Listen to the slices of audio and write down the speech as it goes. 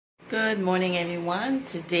Good morning, everyone.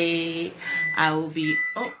 Today I will be,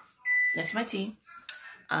 that's my tea.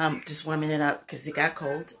 Just warming it up because it got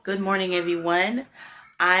cold. Good morning, everyone.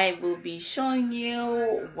 I will be showing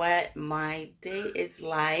you what my day is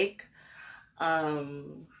like. Thank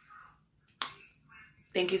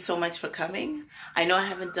you so much for coming. I know I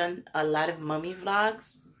haven't done a lot of mummy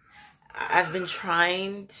vlogs. I've been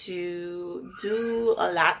trying to do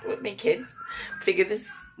a lot with my kids, figure this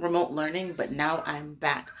remote learning, but now I'm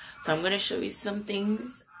back. So I'm going to show you some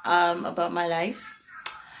things about my life,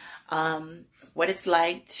 what it's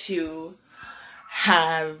like to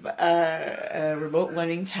have a remote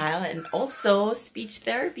learning child and also speech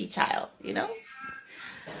therapy child, you know?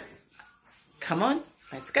 Come on,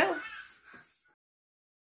 let's go.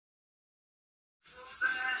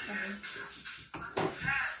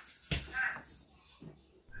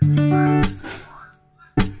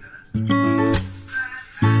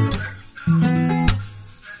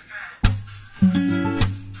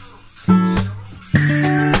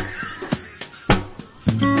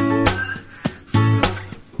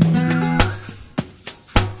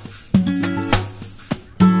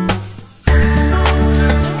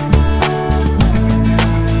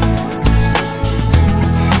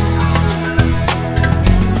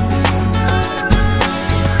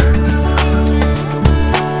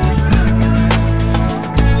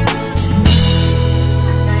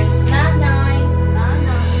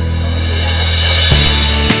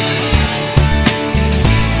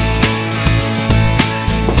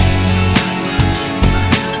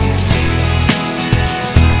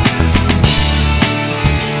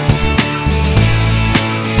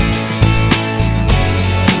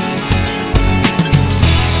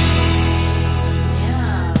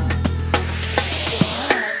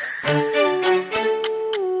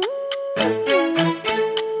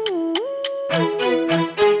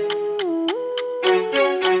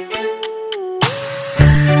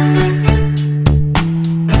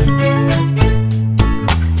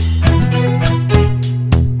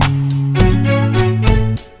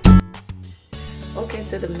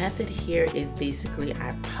 So the method here is basically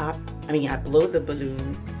I blow the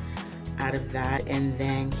balloons out of that, and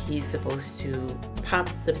then he's supposed to pop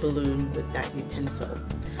the balloon with that utensil.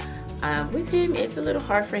 With him, it's a little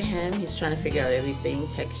hard for him. He's trying to figure out everything,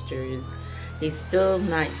 textures. He's still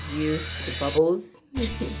not used to the bubbles.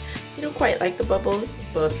 He don't quite like the bubbles,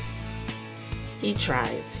 but he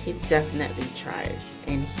tries. He definitely tries.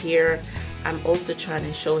 And here, I'm also trying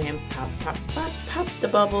to show him pop, pop, pop, pop the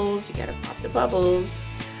bubbles. You gotta pop the bubbles.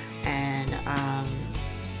 And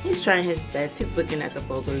he's trying his best. He's looking at the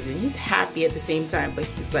bubbles and he's happy at the same time, but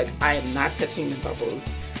he's like, I am not touching the bubbles.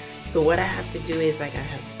 So what I have to do is like I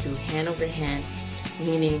have to do hand over hand,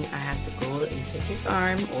 meaning I have to go and take his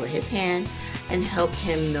arm or his hand and help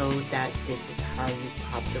him know that this is how you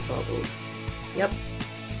pop the bubbles. Yep,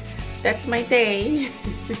 that's my day.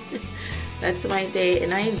 That's my day,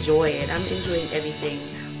 and I enjoy it. I'm enjoying everything.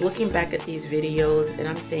 Looking back at these videos, and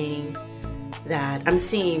I'm seeing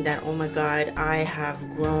that, oh my God, I have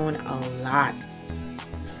grown a lot.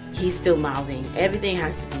 He's still mouthing. Everything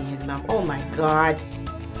has to be in his mouth. Oh my God.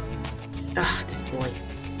 Ah, this boy.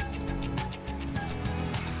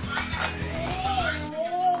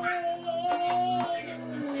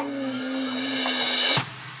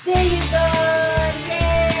 There you go.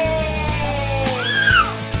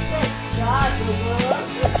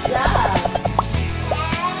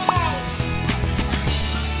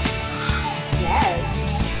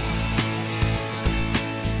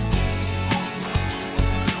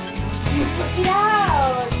 Check it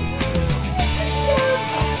out!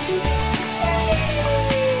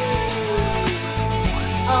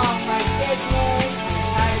 Oh my goodness!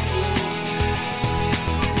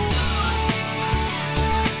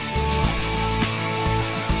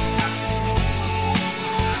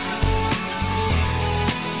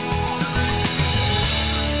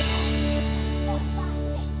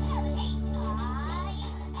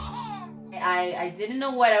 I didn't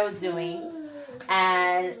know what I was doing.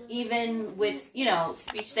 And even with, you know,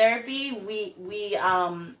 speech therapy, we I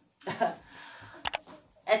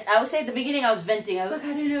would say at the beginning I was venting. I was like,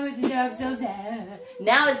 I don't know what to do, I'm so sad.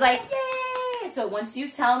 Now it's like, yay! So once you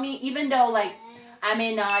tell me, even though like I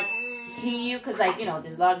may not hear you because like, you know,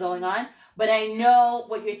 there's a lot going on, but I know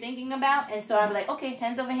what you're thinking about, and so I'm like, okay,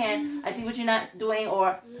 hands over hand, I see what you're not doing,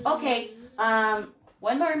 or okay,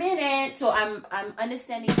 one more minute. So I'm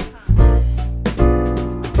understanding the time.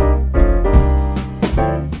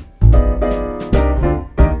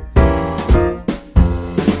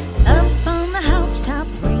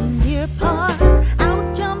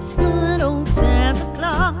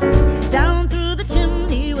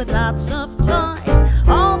 Lots of toys,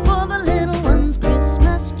 all for the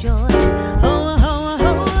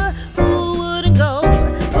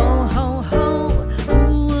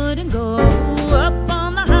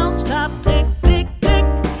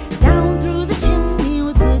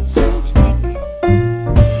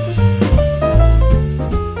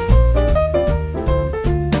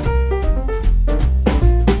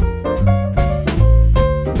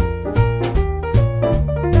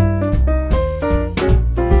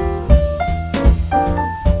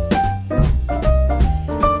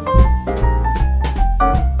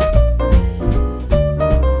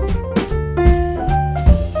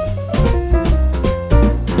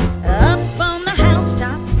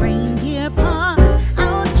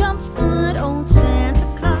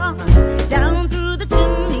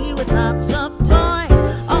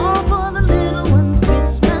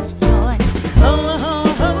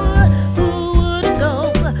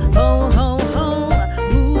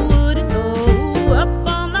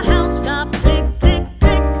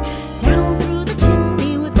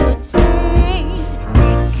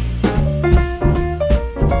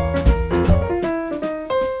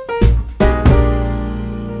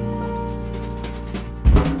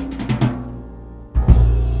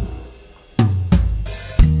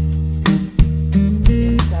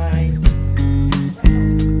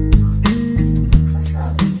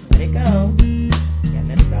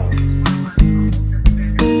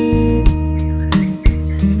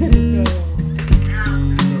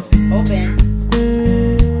Open.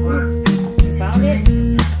 You found it?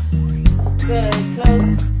 Good.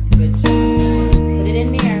 Close. Good job. Put it in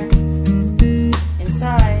there.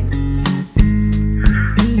 Inside.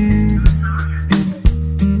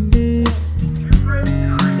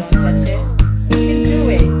 Don't touch it. You can do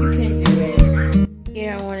it. You can do it.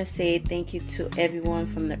 Here I want to say thank you to everyone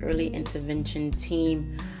from the early intervention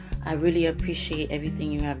team. I really appreciate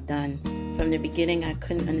everything you have done. From the beginning, I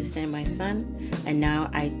couldn't understand my son, and now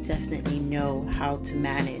I definitely know how to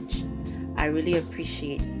manage. I really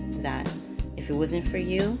appreciate that. If it wasn't for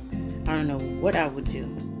you, I don't know what I would do.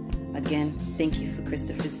 Again, thank you for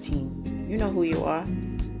Christopher's team. You know who you are.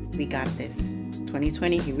 We got this.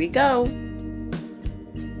 2020, here we go.